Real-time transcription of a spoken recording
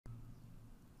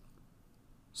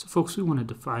So folks, we want to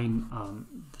define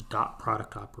the dot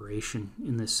product operation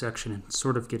in this section and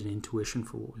sort of get an intuition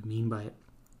for what we mean by it.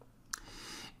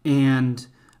 And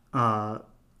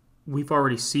we've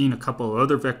already seen a couple of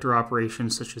other vector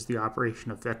operations, such as the operation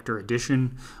of vector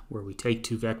addition, where we take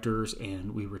two vectors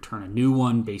and we return a new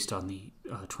one based on the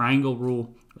triangle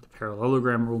rule or the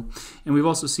parallelogram rule. And we've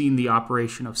also seen the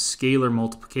operation of scalar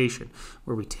multiplication,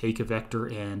 where we take a vector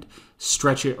and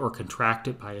stretch it or contract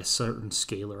it by a certain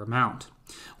scalar amount.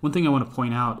 One thing I want to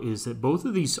point out is that both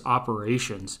of these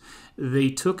operations, they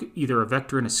took either a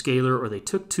vector and a scalar, or they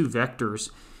took two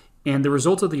vectors, and the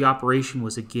result of the operation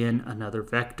was again another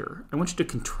vector. I want you to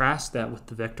contrast that with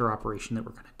the vector operation that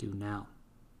we're going to do now.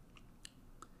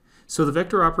 So the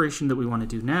vector operation that we want to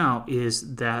do now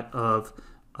is that of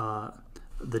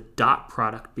the dot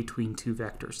product between two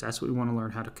vectors. That's what we want to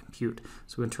learn how to compute.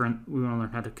 So in turn, we want to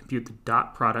learn how to compute the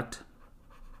dot product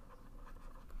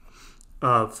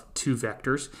of two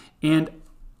vectors. And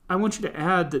I want you to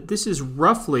add that this is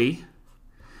roughly,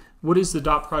 what is the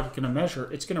dot product going to measure?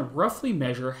 It's going to roughly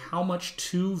measure how much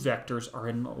two vectors are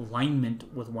in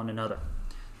alignment with one another.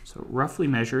 So it roughly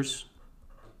measures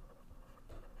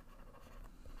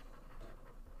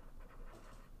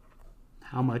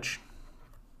how much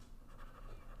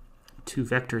two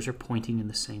vectors are pointing in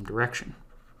the same direction.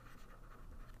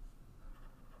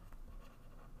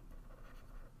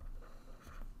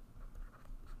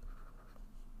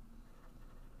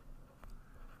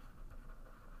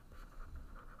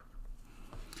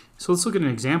 So let's look at an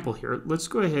example here. Let's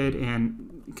go ahead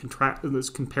and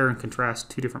let's compare and contrast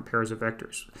two different pairs of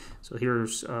vectors. So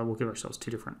here's, we'll give ourselves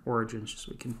two different origins just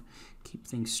so we can keep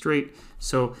things straight.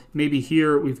 So maybe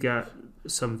here we've got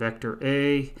some vector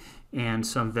A and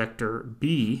some vector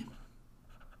B.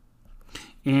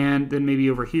 And then maybe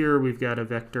over here we've got a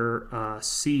vector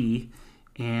C,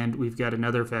 and we've got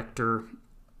another vector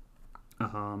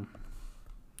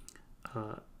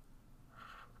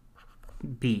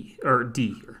B, or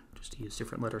D here, just to use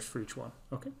different letters for each one.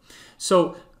 Okay,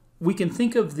 so we can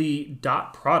think of the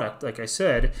dot product, like I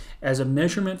said, as a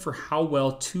measurement for how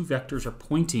well two vectors are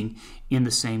pointing in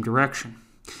the same direction.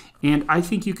 And I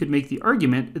think you could make the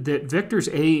argument that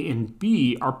vectors A and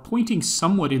B are pointing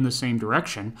somewhat in the same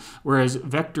direction, whereas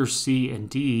vectors C and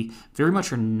D very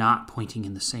much are not pointing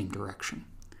in the same direction.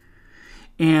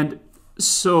 And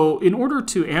so in order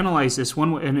to analyze this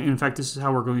one, and in fact this is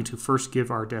how we're going to first give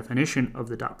our definition of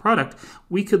the dot product,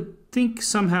 we could think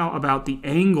somehow about the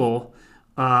angle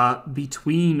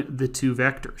between the two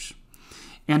vectors.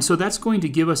 And so that's going to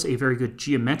give us a very good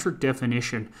geometric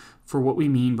definition for what we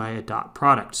mean by a dot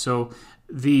product. So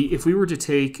if we were to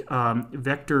take a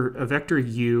vector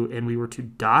u and we were to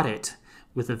dot it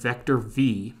with a vector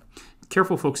v,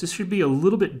 careful folks, this should be a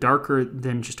little bit darker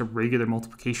than just a regular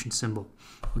multiplication symbol.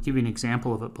 I'll give you an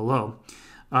example of it below.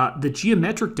 The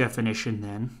geometric definition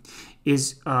then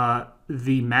is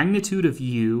the magnitude of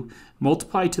u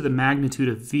multiplied to the magnitude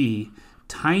of v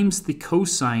times the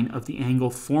cosine of the angle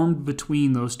formed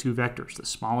between those two vectors, the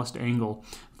smallest angle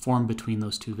formed between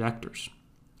those two vectors.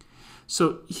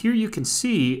 So here you can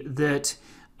see that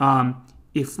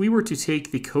if we were to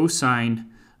take the cosine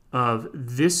of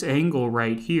this angle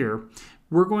right here,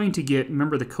 we're going to get,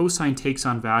 remember the cosine takes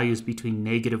on values between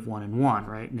 -1 and 1,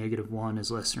 right? -1 is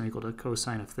less than or equal to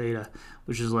cosine of theta,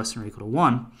 which is less than or equal to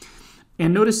 1.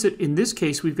 And notice that in this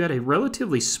case, we've got a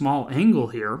relatively small angle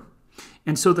here,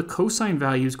 and so the cosine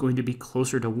value is going to be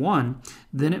closer to 1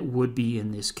 than it would be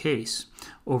in this case.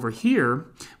 Over here,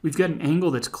 we've got an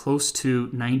angle that's close to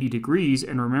 90 degrees,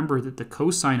 and remember that the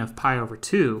cosine of pi over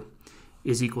 2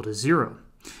 is equal to 0.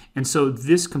 And so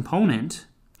this component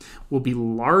will be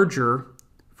larger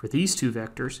for these two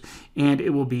vectors, and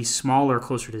it will be smaller,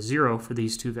 closer to 0 for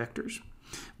these two vectors.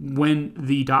 When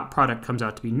the dot product comes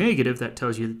out to be negative, that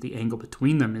tells you that the angle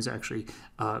between them is actually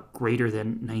greater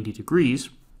than 90 degrees.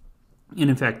 And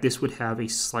in fact, this would have a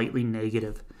slightly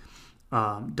negative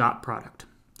dot product.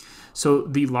 So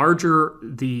the larger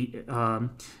the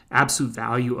absolute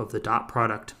value of the dot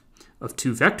product of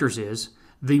two vectors is,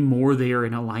 the more they are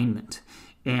in alignment.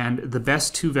 And the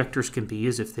best two vectors can be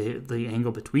is if the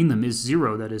angle between them is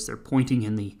 0, that is, they're pointing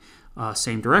in the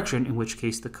same direction, in which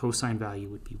case the cosine value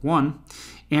would be 1.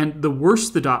 And the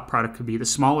worst the dot product could be, the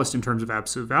smallest in terms of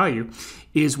absolute value,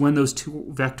 is when those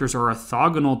two vectors are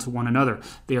orthogonal to one another.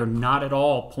 They are not at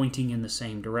all pointing in the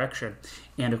same direction.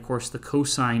 And of course, the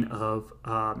cosine of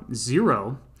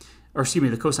 0, or excuse me,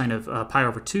 the cosine of pi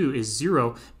over 2 is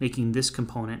 0, making this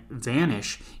component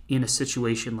vanish in a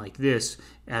situation like this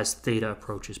as theta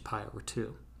approaches pi over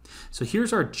 2. So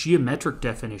here's our geometric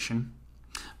definition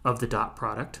of the dot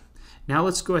product. Now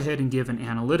let's go ahead and give an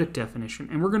analytic definition,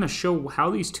 and we're going to show how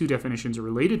these two definitions are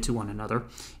related to one another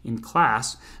in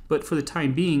class, but for the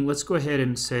time being, let's go ahead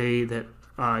and say that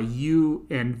U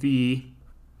and V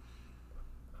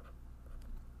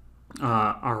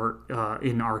are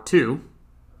in R2.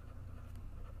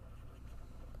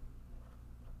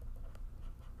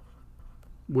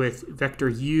 With vector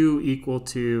u equal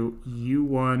to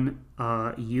u1,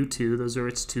 u2, those are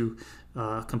its two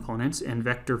components, and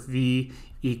vector v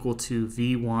equal to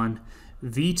v1,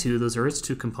 v2, those are its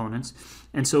two components.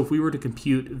 And so if we were to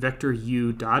compute vector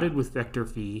u dotted with vector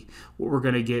v, what we're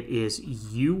going to get is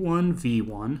u1,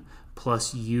 v1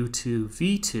 plus u2,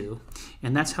 v2,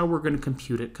 and that's how we're going to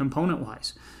compute it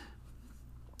component-wise.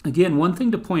 Again, one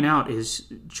thing to point out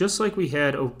is, just like we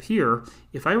had up here,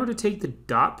 if I were to take the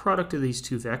dot product of these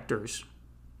two vectors,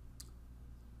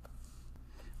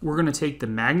 we're going to take the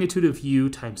magnitude of u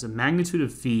times the magnitude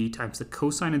of v times the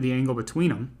cosine of the angle between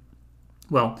them.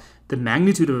 Well, the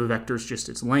magnitude of a vector is just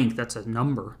its length. That's a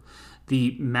number.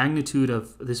 The magnitude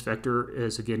of this vector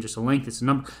is, again, just a length. It's a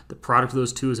number. The product of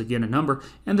those two is, again, a number.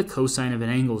 And the cosine of an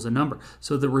angle is a number.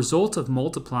 So the result of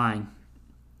multiplying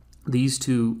these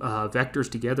two vectors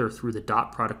together through the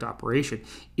dot product operation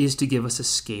is to give us a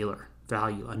scalar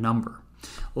value, a number.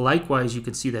 Likewise, you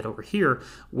can see that over here,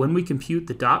 when we compute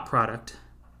the dot product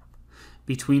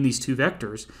between these two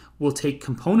vectors, we'll take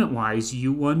component-wise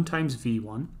u1 times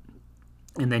v1,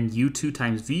 and then u2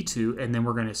 times v2, and then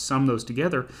we're going to sum those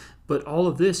together, but all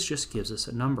of this just gives us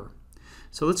a number.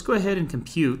 So let's go ahead and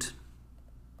compute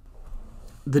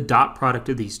the dot product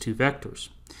of these two vectors.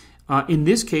 In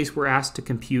this case, we're asked to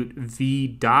compute v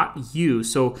dot u.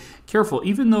 So careful,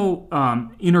 even though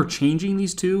interchanging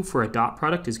these two for a dot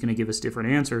product is going to give us different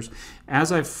answers,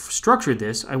 as I've structured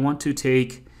this, I want to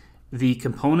take the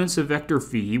components of vector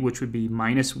v, which would be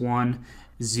 -1,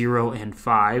 0, and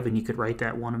 5, and you could write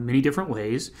that one in many different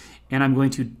ways, and I'm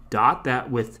going to dot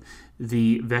that with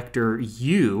the vector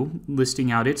u,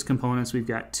 listing out its components. We've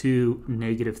got 2,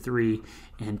 -3,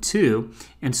 and 2.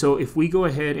 And so if we go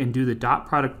ahead and do the dot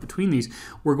product between these,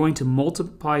 we're going to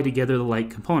multiply together the like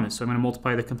components. So I'm going to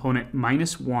multiply the component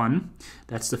 -1,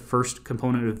 that's the first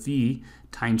component of v,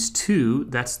 times 2,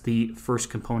 that's the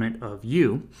first component of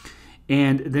u.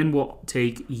 And then we'll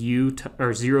take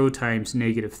 0 times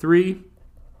 -3,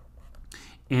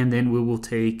 and then we will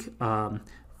take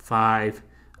 5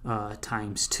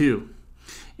 times 2.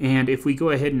 And if we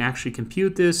go ahead and actually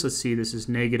compute this, let's see, this is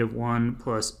 -1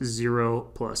 plus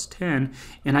 0 plus 10,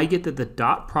 and I get that the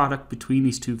dot product between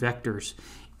these two vectors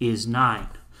is 9.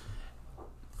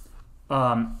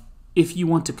 If you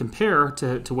want to compare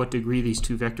to what degree these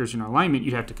two vectors are in alignment,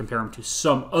 you'd have to compare them to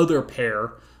some other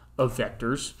pair of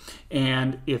vectors,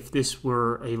 and if this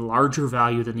were a larger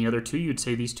value than the other two, you'd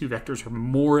say these two vectors are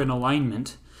more in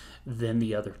alignment than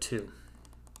the other two.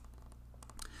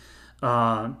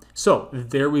 So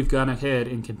there we've gone ahead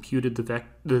and computed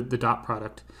the dot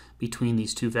product between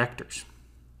these two vectors.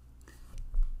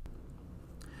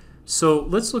 So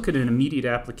let's look at an immediate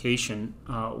application,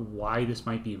 why this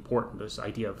might be important, this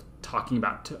idea of talking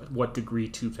about to what degree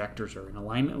two vectors are in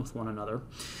alignment with one another.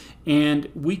 And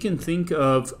we can think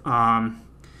of an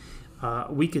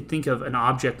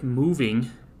object moving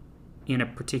in a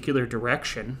particular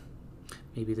direction.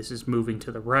 Maybe this is moving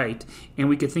to the right, and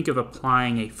we could think of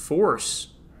applying a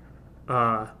force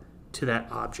to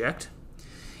that object.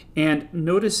 And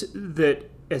notice that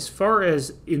as far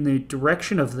as in the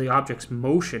direction of the object's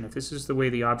motion, if this is the way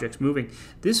the object's moving,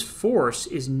 this force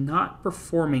is not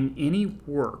performing any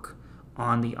work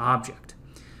on the object.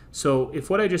 So if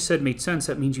what I just said made sense,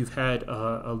 that means you've had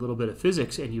a little bit of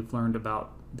physics and you've learned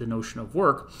about the notion of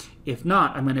work. If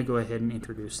not, I'm going to go ahead and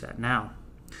introduce that now.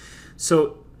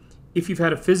 So if you've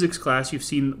had a physics class, you've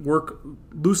seen work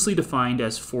loosely defined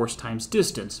as force times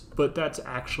distance, but that's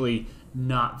actually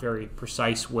not a very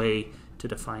precise way to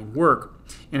define work.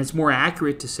 And it's more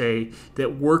accurate to say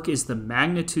that work is the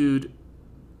magnitude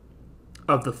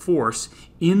of the force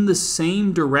in the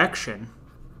same direction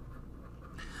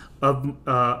of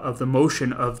the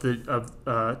motion of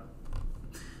the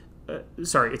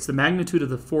it's the magnitude of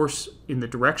the force in the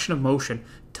direction of motion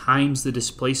times the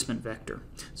displacement vector.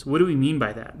 So what do we mean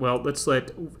by that? Well, let's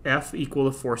let F equal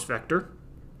the force vector.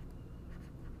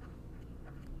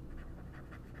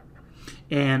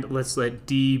 And let's let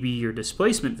D be your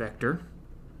displacement vector.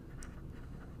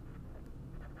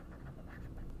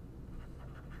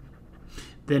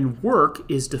 Then work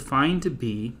is defined to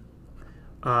be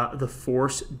the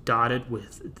force dotted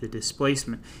with the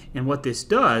displacement. And what this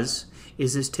does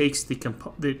is this takes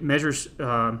it measures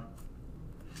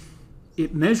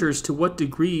to what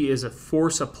degree is a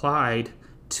force applied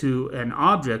to an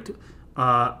object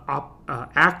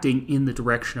acting in the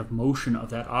direction of motion of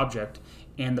that object,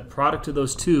 and the product of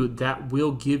those two, that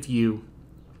will give you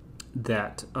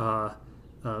that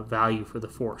value for the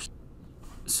force.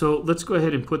 So let's go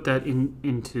ahead and put that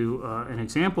into an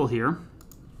example here.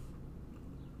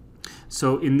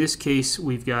 So in this case,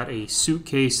 we've got a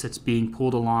suitcase that's being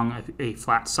pulled along a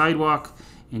flat sidewalk,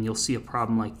 and you'll see a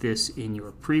problem like this in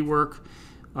your pre-work.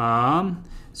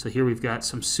 So here we've got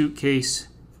some suitcase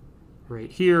right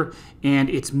here, and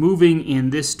it's moving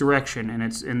in this direction, and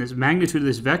it's in this magnitude of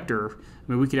this vector.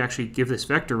 I mean, we could actually give this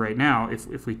vector right now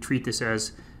if we treat this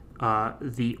as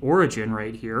the origin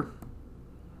right here.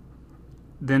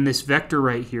 Then this vector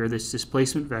right here, this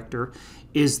displacement vector,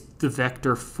 is the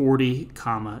vector 40,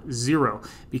 0,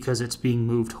 because it's being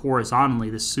moved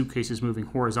horizontally. This suitcase is moving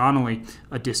horizontally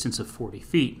a distance of 40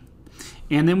 feet.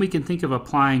 And then we can think of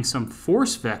applying some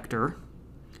force vector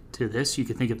to this. You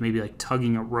could think of maybe like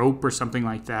tugging a rope or something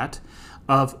like that,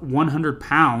 of 100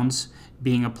 pounds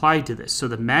being applied to this. So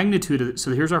the magnitude of it,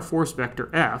 so here's our force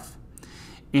vector F.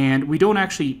 And we don't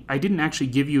actually, I didn't actually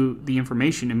give you the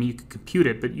information. I mean, you could compute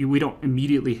it, but we don't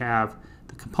immediately have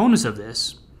the components of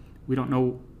this. We don't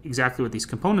know exactly what these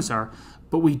components are,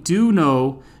 but we do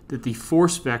know that the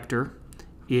force vector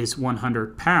is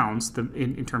 100 pounds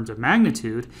in terms of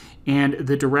magnitude, and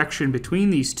the direction between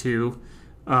these two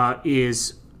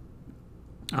is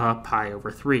pi over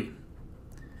 3.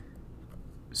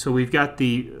 So we've got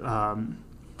the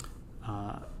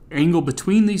angle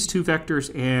between these two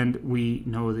vectors, and we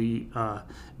know the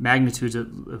magnitudes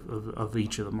of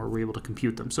each of them, or we're able to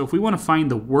compute them. So if we want to find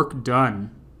the work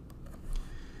done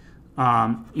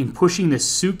in pushing this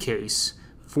suitcase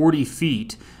 40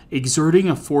 feet, exerting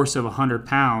a force of 100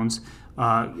 pounds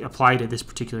applied at this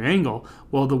particular angle,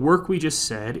 well, the work we just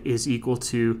said is equal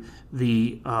to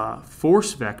the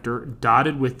force vector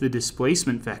dotted with the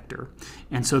displacement vector.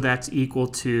 And so that's equal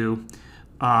to,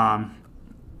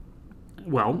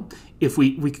 well, if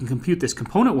we can compute this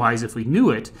component-wise if we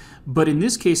knew it, but in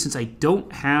this case, since I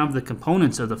don't have the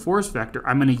components of the force vector,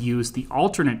 I'm going to use the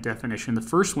alternate definition, the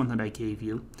first one that I gave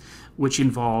you, which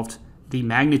involved the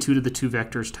magnitude of the two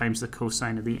vectors times the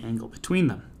cosine of the angle between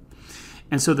them.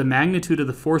 And so the magnitude of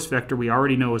the force vector we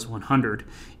already know is 100,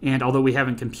 and although we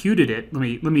haven't computed it, let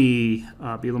me be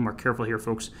a little more careful here,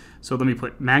 folks. So let me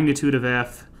put magnitude of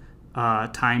F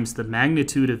times the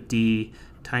magnitude of D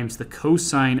times the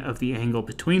cosine of the angle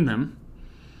between them.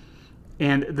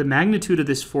 And the magnitude of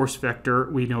this force vector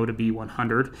we know to be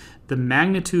 100. The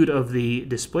magnitude of the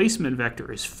displacement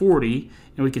vector is 40,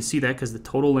 and we can see that because the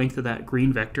total length of that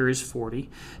green vector is 40,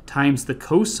 times the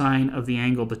cosine of the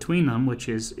angle between them, which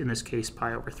is, in this case,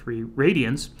 pi over 3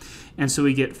 radians. And so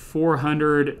we get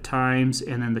 400 times,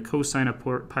 and then the cosine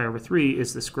of pi over 3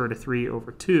 is the square root of 3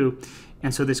 over 2.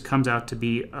 And so this comes out to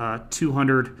be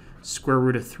 200 square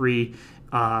root of 3,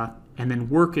 and then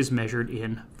work is measured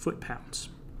in foot-pounds.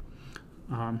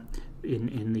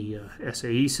 In the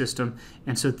SAE system.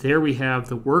 And so there we have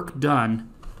the work done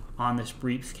on this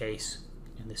briefcase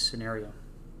in this scenario.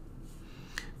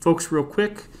 Folks, real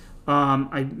quick,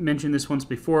 I mentioned this once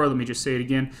before, let me just say it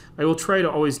again. I will try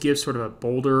to always give sort of a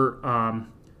bolder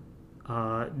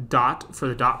dot for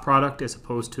the dot product as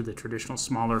opposed to the traditional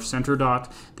smaller center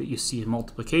dot that you see in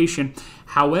multiplication.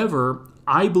 However,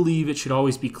 I believe it should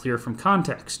always be clear from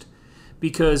context.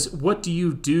 Because what do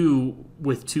you do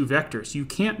with two vectors? You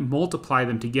can't multiply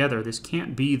them together. This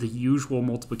can't be the usual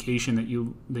multiplication that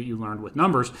you learned with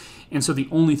numbers. And so the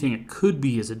only thing it could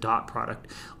be is a dot product.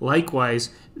 Likewise,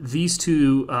 these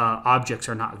two objects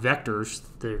are not vectors.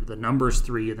 They're the numbers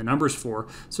 3 and the numbers 4.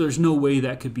 So there's no way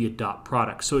that could be a dot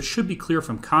product. So it should be clear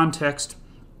from context,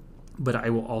 but I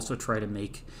will also try to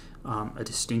make a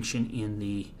distinction in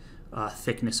the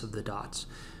thickness of the dots.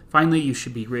 Finally, you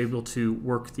should be able to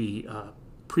work the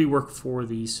pre-work for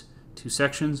these two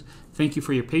sections. Thank you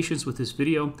for your patience with this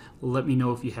video. Let me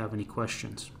know if you have any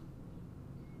questions.